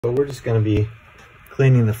So we're just going to be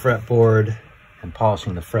cleaning the fretboard and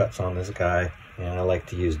polishing the frets on this guy. And I like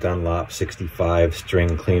to use Dunlop 65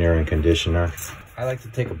 string cleaner and conditioner. I like to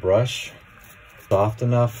take a brush, soft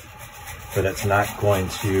enough that it's not going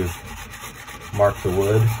to mark the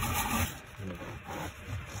wood.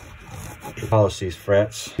 To polish these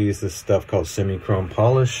frets, use this stuff called Simichrome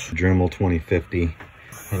polish, Dremel 2050,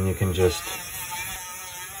 and you can just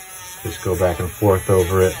go back and forth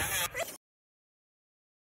over it.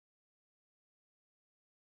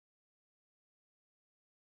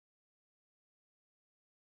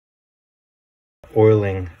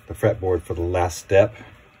 Oiling the fretboard for the last step.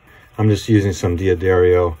 I'm just using some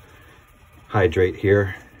D'Addario Hydrate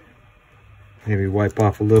here. Maybe wipe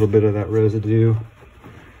off a little bit of that residue.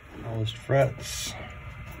 Polished frets.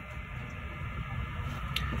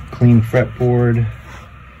 Clean fretboard.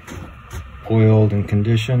 Oiled and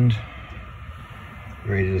conditioned.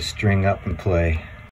 Ready to string up and play.